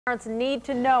Parents need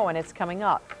to know, and it's coming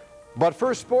up. But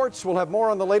first, sports. We'll have more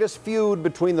on the latest feud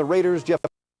between the Raiders. Jeff.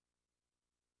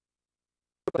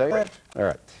 All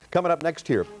right. Coming up next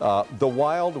here, the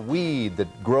wild weed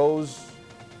that grows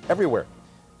everywhere.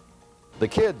 The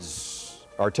kids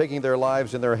are taking their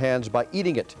lives in their hands by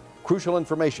eating it. Crucial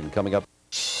information coming up.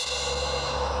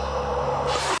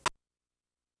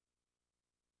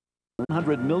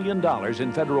 $100 million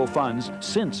in federal funds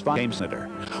since Game Center.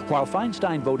 While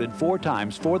Feinstein voted 4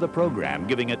 times for the program,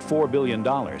 giving it $4 billion,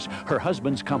 her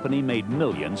husband's company made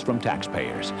millions from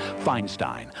taxpayers.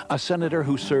 Feinstein, a senator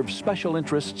who serves special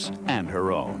interests and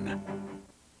her own.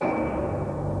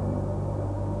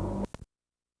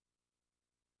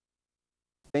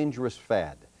 Dangerous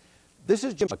fad. This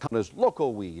is Jimson's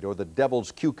local weed, or the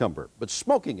devil's cucumber, but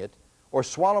smoking it or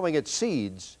swallowing its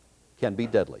seeds can be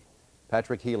deadly.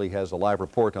 Patrick Healy has a live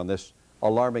report on this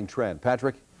alarming trend.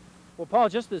 Patrick? Well, Paul,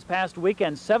 just this past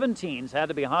weekend, 7 teens had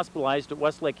to be hospitalized at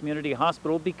Westlake Community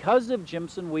Hospital because of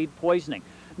Jimson weed poisoning.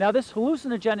 Now, this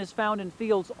hallucinogen is found in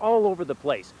fields all over the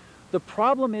place. The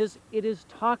problem is it is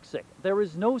toxic. There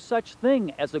is no such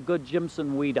thing as a good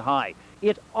Jimson weed high.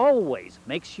 It always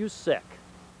makes you sick.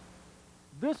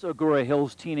 This Agoura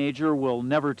Hills teenager will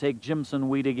never take Jimson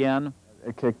weed again.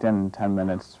 It kicked in 10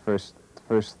 minutes. First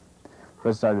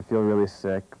started to feel really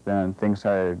sick, then I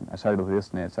started to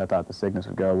hallucinate, so I thought the sickness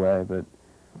would go away, but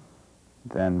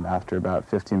then after about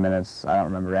 15 minutes, I don't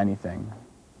remember anything.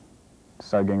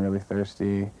 Started getting really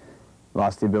thirsty,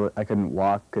 lost the ability, I couldn't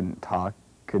walk, couldn't talk,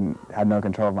 had no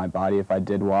control of my body. If I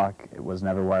did walk, it was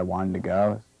never where I wanted to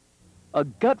go. A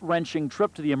gut-wrenching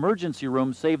trip to the emergency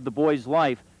room saved the boy's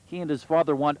life. He and his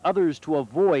father want others to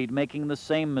avoid making the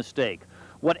same mistake.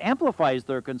 What amplifies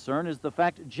their concern is the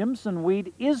fact Jimson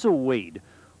weed is a weed.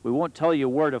 We won't tell you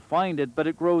where to find it, but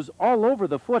it grows all over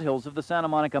the foothills of the Santa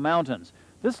Monica Mountains.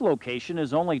 This location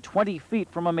is only 20 feet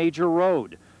from a major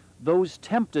road. Those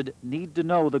tempted need to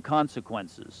know the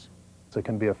consequences. It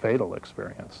can be a fatal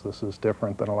experience. This is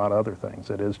different than a lot of other things.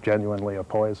 It is genuinely a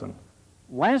poison.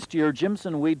 Last year,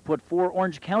 Jimson weed put 4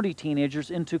 Orange County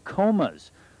teenagers into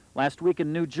comas. Last week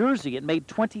in New Jersey, it made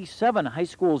 27 high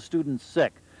school students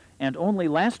sick. And only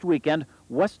last weekend,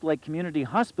 Westlake Community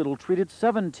Hospital treated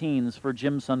 7 teens for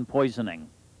Jimson poisoning.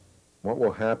 What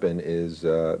will happen is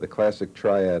the classic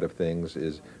triad of things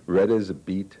is red as a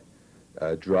beet,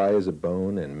 dry as a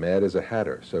bone, and mad as a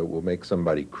hatter. So it will make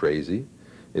somebody crazy.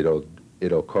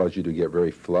 It'll cause you to get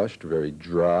very flushed, very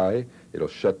dry. It'll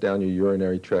shut down your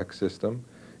urinary tract system.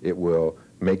 It will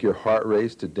make your heart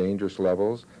race to dangerous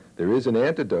levels. There is an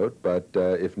antidote, but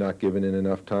if not given in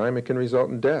enough time, it can result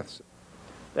in deaths.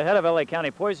 The head of LA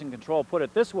County Poison Control put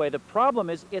it this way: the problem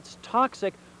is it's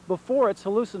toxic before it's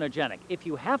hallucinogenic. If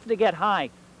you have to get high,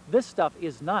 this stuff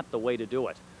is not the way to do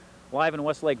it. Live in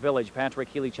Westlake Village, Patrick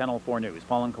Healy, Channel 4 News.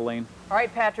 Paul and Colleen. All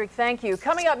right, Patrick, thank you.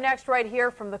 Coming up next right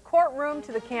here, from the courtroom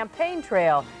to the campaign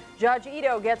trail, Judge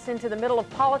Ito gets into the middle of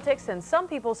politics, and some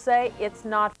people say it's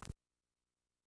not